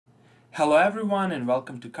Hello everyone and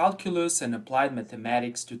welcome to Calculus and Applied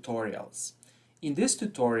Mathematics tutorials. In this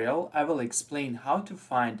tutorial, I will explain how to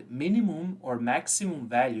find minimum or maximum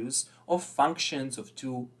values of functions of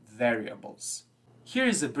two variables. Here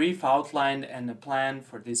is a brief outline and a plan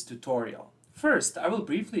for this tutorial. First, I will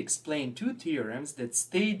briefly explain two theorems that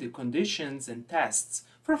state the conditions and tests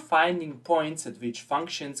for finding points at which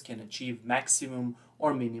functions can achieve maximum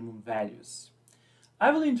or minimum values. I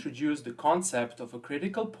will introduce the concept of a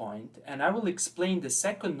critical point and I will explain the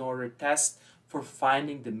second-order test for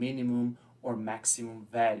finding the minimum or maximum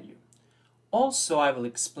value. Also, I will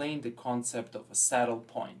explain the concept of a saddle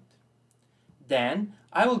point. Then,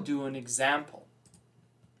 I will do an example.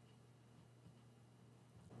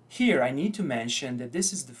 Here, I need to mention that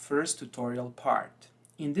this is the first tutorial part.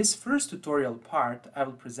 In this first tutorial part, I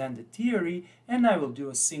will present the theory and I will do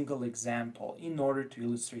a single example in order to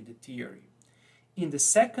illustrate the theory. In the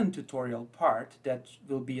second tutorial part, that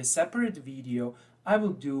will be a separate video, I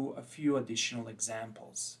will do a few additional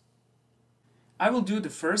examples. I will do the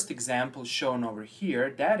first example shown over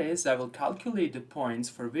here, that is, I will calculate the points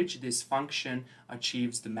for which this function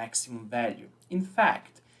achieves the maximum value. In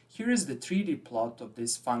fact, here is the 3D plot of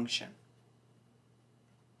this function.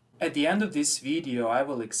 At the end of this video, I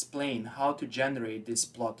will explain how to generate this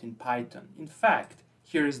plot in Python. In fact,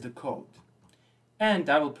 here is the code.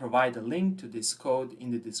 And I will provide a link to this code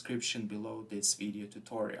in the description below this video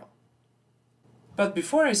tutorial. But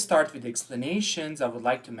before I start with explanations, I would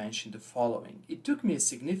like to mention the following. It took me a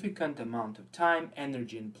significant amount of time,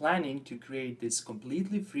 energy and planning to create this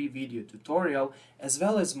completely free video tutorial, as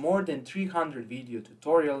well as more than 300 video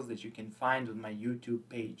tutorials that you can find on my YouTube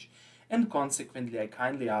page. And consequently, I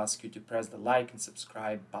kindly ask you to press the like and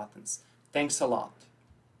subscribe buttons. Thanks a lot.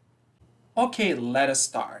 Okay, let us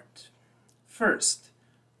start. First,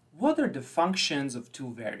 what are the functions of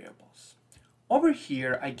two variables? Over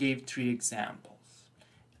here, I gave three examples.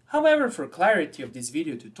 However, for clarity of this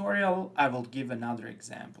video tutorial, I will give another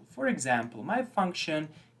example. For example, my function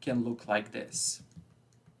can look like this.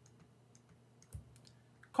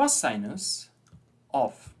 Cosinus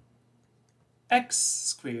of x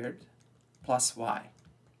squared plus y.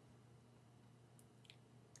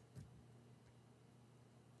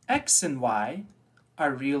 X and y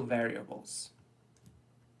are real variables.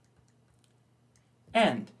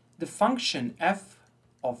 And the function f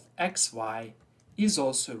of xy is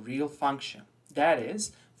also a real function. That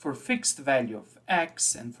is, for fixed value of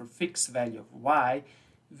x and for fixed value of y,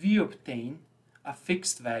 we obtain a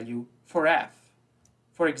fixed value for f.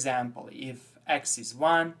 For example, if x is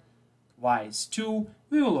 1, y is 2,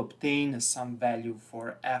 we will obtain some value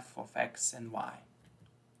for f of x and y.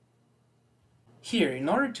 Here, in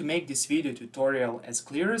order to make this video tutorial as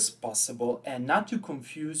clear as possible and not to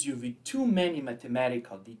confuse you with too many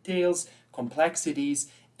mathematical details, complexities,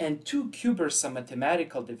 and too cumbersome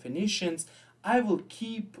mathematical definitions, I will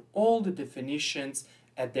keep all the definitions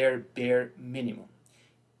at their bare minimum.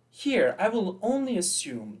 Here, I will only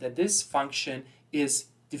assume that this function is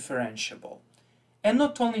differentiable. And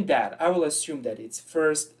not only that, I will assume that its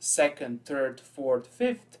first, second, third, fourth,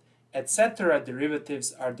 fifth, etc.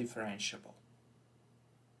 derivatives are differentiable.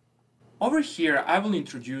 Over here, I will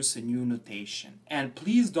introduce a new notation, and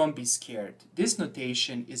please don't be scared. This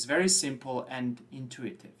notation is very simple and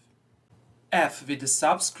intuitive. F with the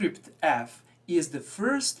subscript f is the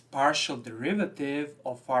first partial derivative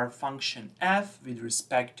of our function f with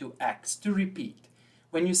respect to x. To repeat,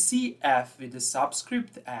 when you see f with the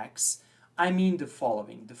subscript x, I mean the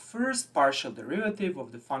following. The first partial derivative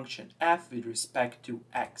of the function f with respect to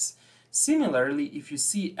x. Similarly, if you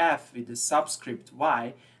see f with the subscript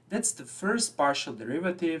y, that's the first partial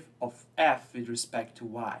derivative of f with respect to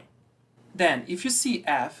y. Then, if you see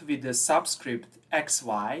f with the subscript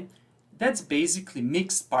xy, that's basically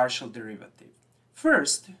mixed partial derivative.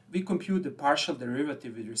 First, we compute the partial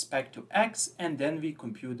derivative with respect to x, and then we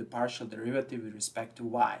compute the partial derivative with respect to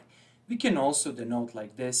y. We can also denote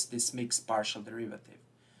like this mixed partial derivative.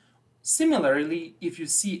 Similarly, if you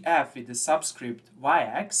see f with the subscript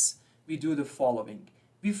yx, we do the following.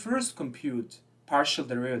 We first compute partial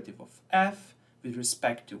derivative of f with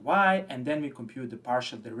respect to y, and then we compute the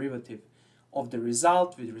partial derivative of the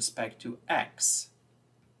result with respect to x.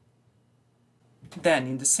 Then,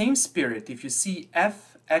 in the same spirit, if you see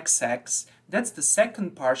f xx, that's the second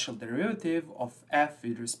partial derivative of f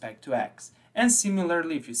with respect to x. And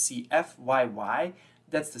similarly, if you see f yy,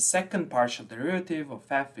 that's the second partial derivative of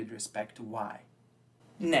f with respect to y.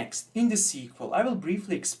 Next, in the sequel, I will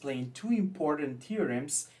briefly explain two important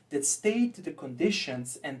theorems that state the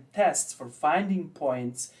conditions and tests for finding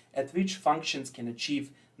points at which functions can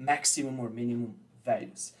achieve maximum or minimum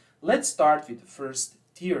values. Let's start with the first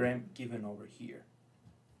theorem given over here.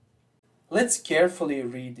 Let's carefully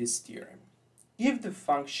read this theorem. If the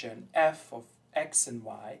function f of x and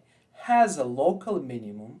y has a local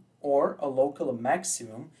minimum or a local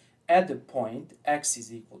maximum at the point x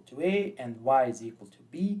is equal to a and y is equal to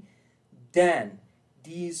b, then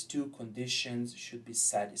these two conditions should be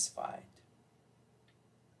satisfied.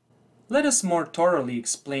 Let us more thoroughly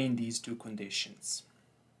explain these two conditions.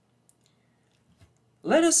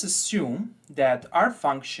 Let us assume that our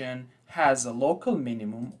function has a local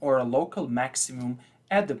minimum or a local maximum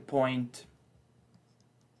at the point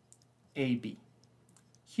AB.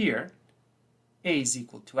 Here, a is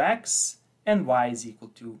equal to x and y is equal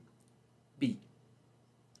to b.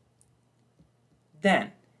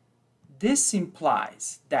 Then, this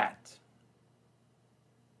implies that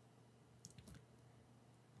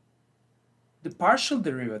the partial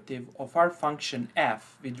derivative of our function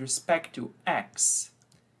f with respect to x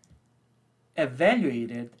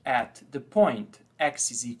evaluated at the point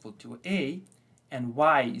x is equal to a and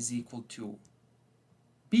y is equal to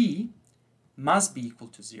b must be equal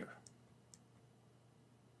to 0.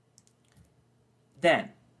 Then,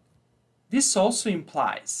 this also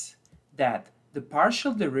implies that the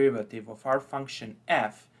partial derivative of our function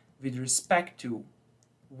f with respect to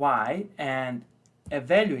y and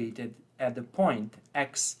evaluated at the point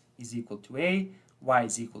x is equal to a, y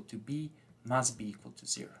is equal to b must be equal to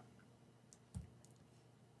 0.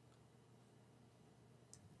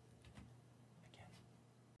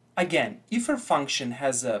 Again, if our function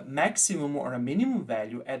has a maximum or a minimum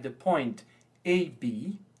value at the point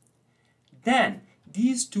ab, then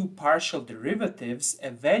these two partial derivatives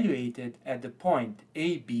evaluated at the point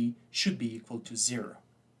AB should be equal to 0.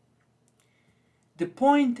 The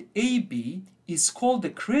point AB is called the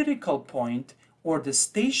critical point or the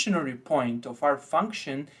stationary point of our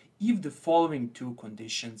function if the following two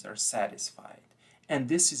conditions are satisfied. And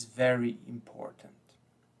this is very important.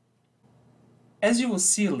 As you will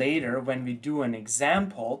see later when we do an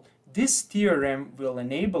example, this theorem will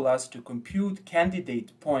enable us to compute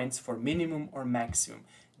candidate points for minimum or maximum.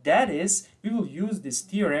 That is, we will use this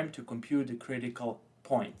theorem to compute the critical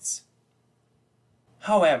points.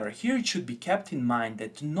 However, here it should be kept in mind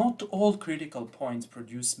that not all critical points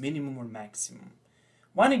produce minimum or maximum.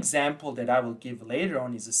 One example that I will give later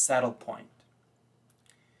on is a saddle point.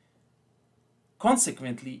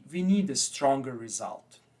 Consequently, we need a stronger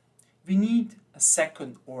result. We need a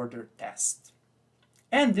second order test.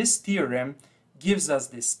 And this theorem gives us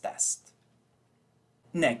this test.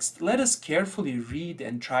 Next, let us carefully read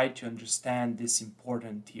and try to understand this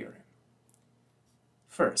important theorem.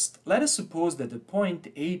 First, let us suppose that the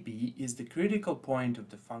point AB is the critical point of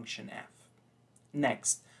the function f.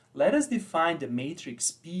 Next, let us define the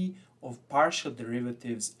matrix P of partial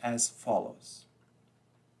derivatives as follows.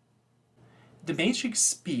 The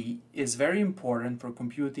matrix P is very important for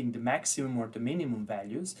computing the maximum or the minimum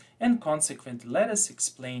values, and consequently let us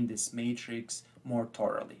explain this matrix more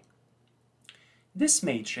thoroughly. This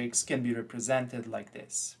matrix can be represented like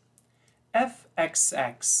this.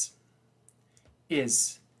 fxx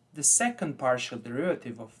is the second partial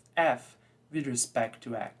derivative of f with respect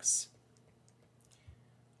to x.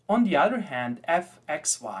 On the other hand,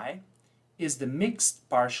 fxy is the mixed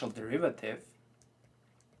partial derivative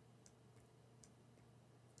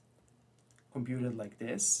computed like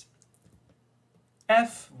this.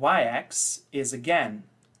 Fyx is again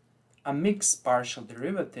a mixed partial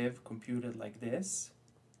derivative computed like this.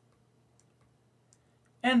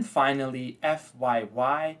 And finally,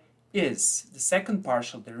 fyy is the second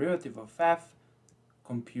partial derivative of f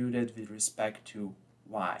computed with respect to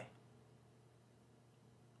y.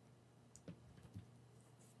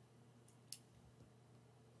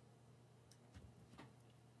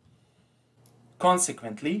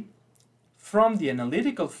 Consequently, from the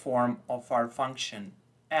analytical form of our function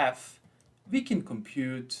f, we can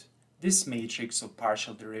compute this matrix of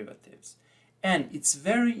partial derivatives. And it's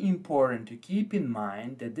very important to keep in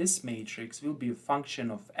mind that this matrix will be a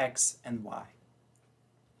function of x and y.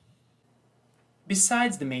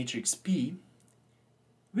 Besides the matrix P,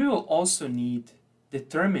 we will also need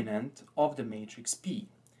determinant of the matrix P.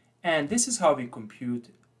 And this is how we compute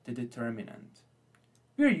the determinant.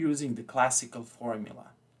 We are using the classical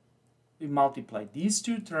formula. We multiply these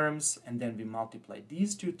two terms, and then we multiply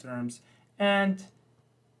these two terms, and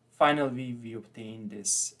finally we obtain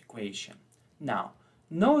this equation. Now,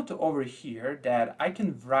 note over here that I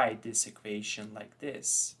can write this equation like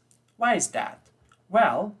this. Why is that?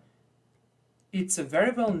 Well, it's a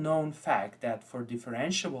very well known fact that for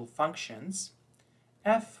differentiable functions,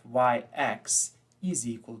 fyx is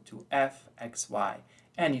equal to fxy.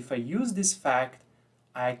 And if I use this fact,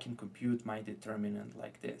 I can compute my determinant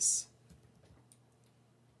like this.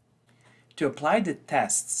 To apply the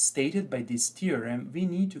tests stated by this theorem, we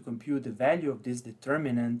need to compute the value of this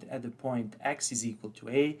determinant at the point x is equal to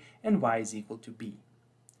a and y is equal to b.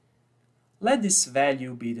 Let this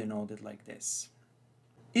value be denoted like this.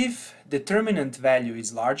 If determinant value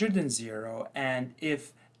is larger than 0 and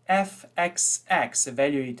if f(x(x)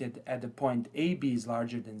 evaluated at the point ab is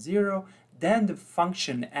larger than 0, then the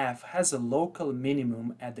function f has a local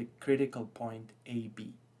minimum at the critical point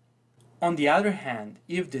ab. On the other hand,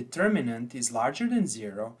 if determinant is larger than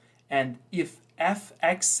 0 and if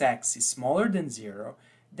f(x(x) is smaller than 0,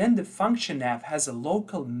 then the function f has a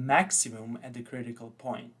local maximum at the critical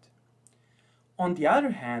point. On the other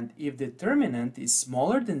hand, if determinant is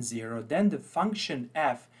smaller than 0, then the function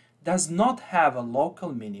f does not have a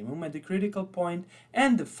local minimum at the critical point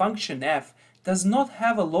and the function f does not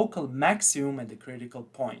have a local maximum at the critical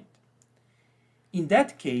point. In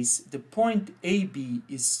that case, the point AB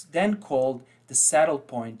is then called the saddle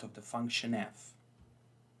point of the function f.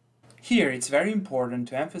 Here, it's very important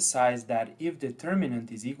to emphasize that if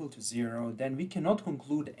determinant is equal to 0, then we cannot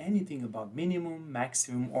conclude anything about minimum,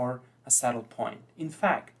 maximum, or a saddle point. In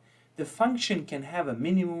fact, the function can have a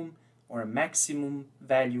minimum or a maximum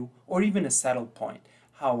value or even a saddle point.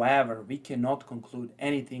 However, we cannot conclude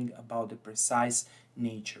anything about the precise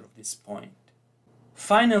nature of this point.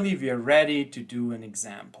 Finally, we are ready to do an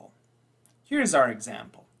example. Here's our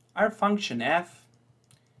example. Our function f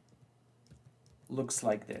looks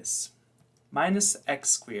like this. Minus x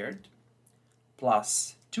squared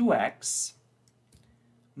plus 2x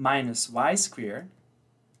minus y squared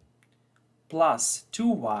plus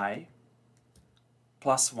 2y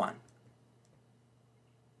plus 1.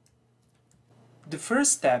 The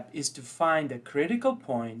first step is to find a critical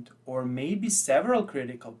point or maybe several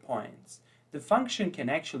critical points. The function can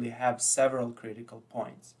actually have several critical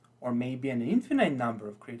points or maybe an infinite number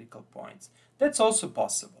of critical points. That's also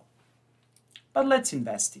possible. But let's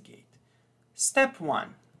investigate. Step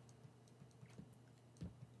 1.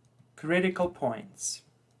 Critical points.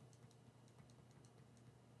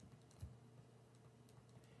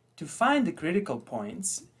 To find the critical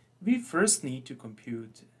points, we first need to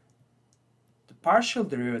compute the partial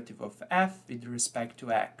derivative of f with respect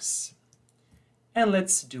to x. And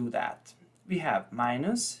let's do that. We have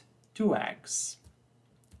minus 2x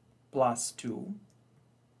plus 2,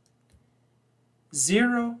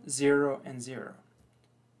 0, 0, and 0.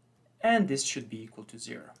 And this should be equal to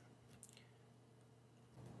 0.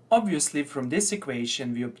 Obviously, from this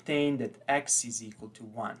equation, we obtain that x is equal to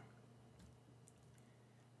 1.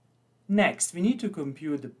 Next, we need to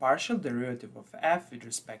compute the partial derivative of f with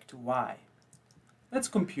respect to y. Let's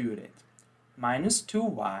compute it. Minus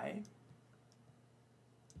 2y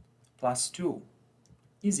plus 2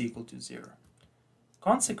 is equal to 0.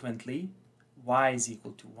 Consequently, y is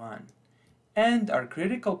equal to 1. And our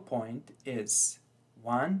critical point is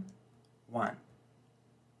 1, 1.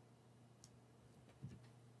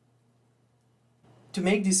 To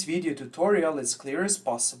make this video tutorial as clear as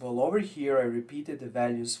possible, over here I repeated the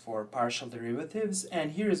values for partial derivatives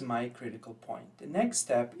and here is my critical point. The next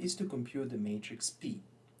step is to compute the matrix P.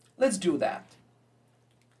 Let's do that.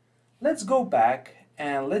 Let's go back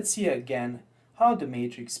and let's see again how the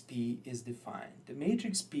matrix P is defined. The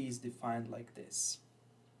matrix P is defined like this.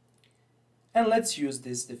 And let's use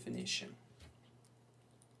this definition.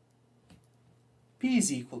 P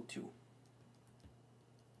is equal to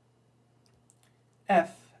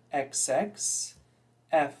f(x(x),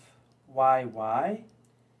 f(y(y),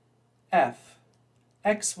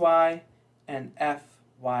 f(xy), and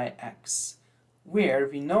f(yx), where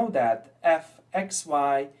we know that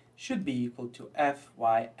f(xy) should be equal to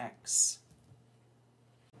f(yx).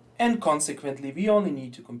 And consequently, we only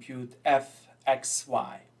need to compute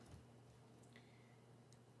f(xy).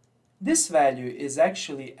 This value is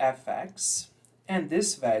actually fx, and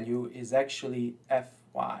this value is actually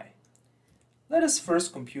fy. Let us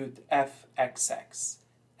first compute f(xx).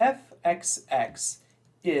 f(xx)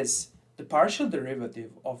 is the partial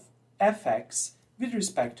derivative of fx with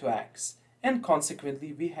respect to x, and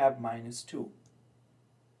consequently we have minus 2.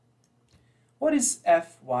 What is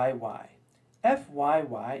fyy?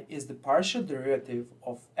 fyy is the partial derivative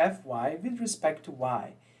of fy with respect to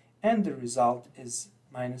y, and the result is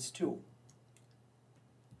minus 2.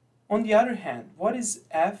 On the other hand, what is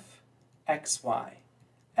fxy?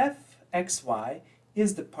 fxy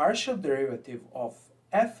is the partial derivative of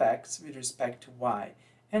fx with respect to y,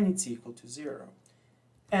 and it's equal to 0.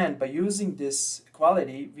 And by using this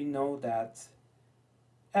equality, we know that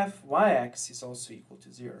fyx is also equal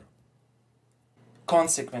to 0.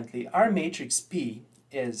 Consequently, our matrix P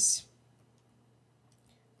is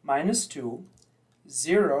minus 2,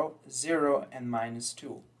 0, 0, and minus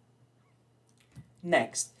 2.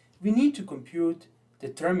 Next, we need to compute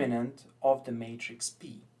determinant of the matrix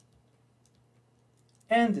P.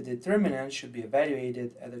 And the determinant should be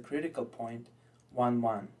evaluated at the critical point 1,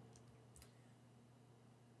 1.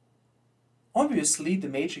 Obviously, the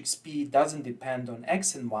matrix P doesn't depend on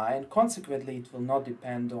x and y, and consequently it will not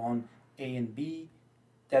depend on a and b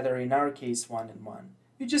that are in our case 1 and 1.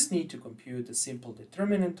 You just need to compute a simple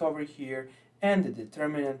determinant over here, and the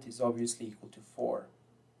determinant is obviously equal to 4.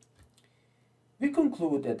 We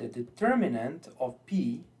conclude that the determinant of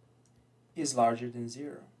P is larger than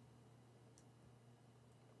 0.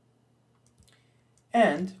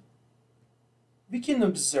 And we can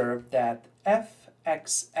observe that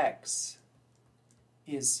fxx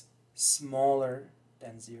is smaller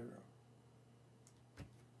than 0.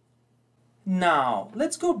 Now,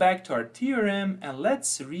 let's go back to our theorem and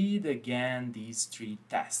let's read again these three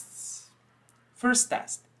tests. First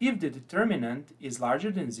test, if the determinant is larger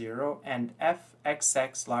than 0 and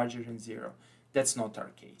fxx larger than 0. That's not our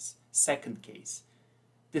case. Second case,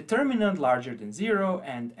 determinant larger than 0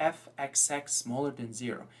 and fxx smaller than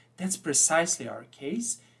 0. That's precisely our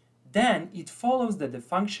case. Then it follows that the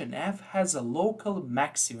function f has a local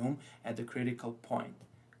maximum at the critical point.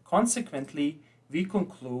 Consequently, we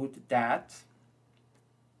conclude that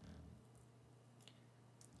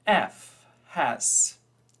f has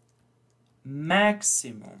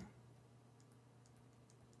maximum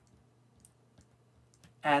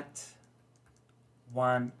at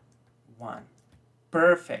 1, 1.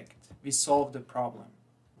 Perfect. We solved the problem.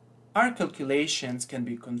 Our calculations can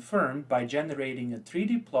be confirmed by generating a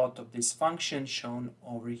 3D plot of this function shown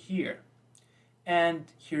over here. And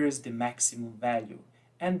here is the maximum value.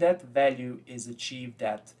 And that value is achieved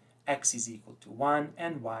at x is equal to 1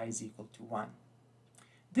 and y is equal to 1.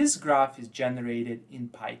 This graph is generated in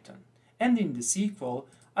Python. And in the sequel,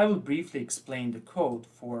 I will briefly explain the code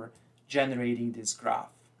for generating this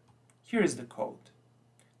graph. Here is the code.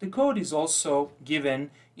 The code is also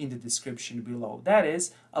given in the description below. That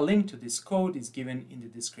is, a link to this code is given in the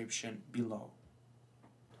description below.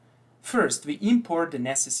 First, we import the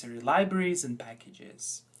necessary libraries and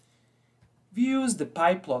packages. We use the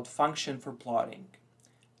pyplot function for plotting.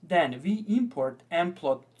 Then we import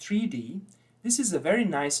mplot3d. This is a very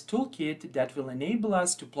nice toolkit that will enable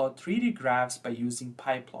us to plot 3D graphs by using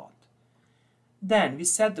pyplot. Then we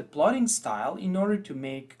set the plotting style in order to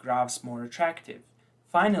make graphs more attractive.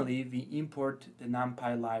 Finally, we import the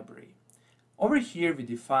NumPy library. Over here, we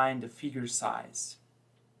define the figure size.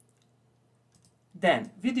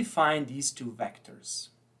 Then, we define these two vectors.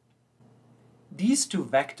 These two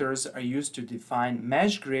vectors are used to define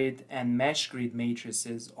mesh grid and mesh grid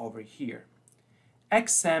matrices over here.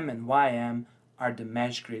 XM and YM are the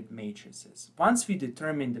mesh grid matrices. Once we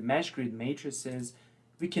determine the mesh grid matrices,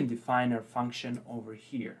 we can define our function over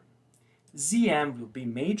here. ZM will be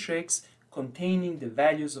matrix containing the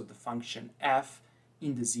values of the function f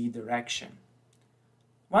in the z direction.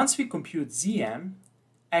 Once we compute ZM,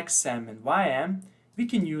 XM, and YM, we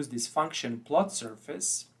can use this function plot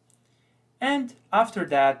surface, and after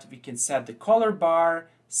that we can set the color bar,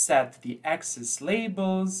 set the axis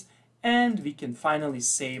labels, and we can finally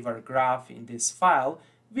save our graph in this file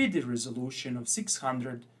with the resolution of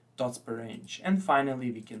 600 dots per inch. And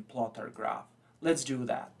finally we can plot our graph. Let's do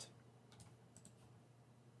that.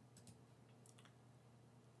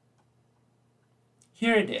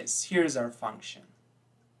 Here it is. Here's our function.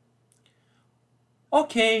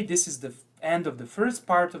 Okay, this is the end of the first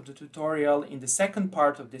part of the tutorial. In the second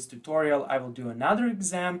part of this tutorial, I will do another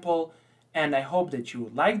example, and I hope that you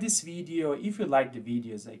will like this video. If you like the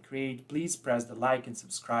videos I create, please press the like and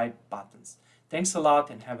subscribe buttons. Thanks a lot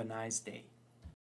and have a nice day.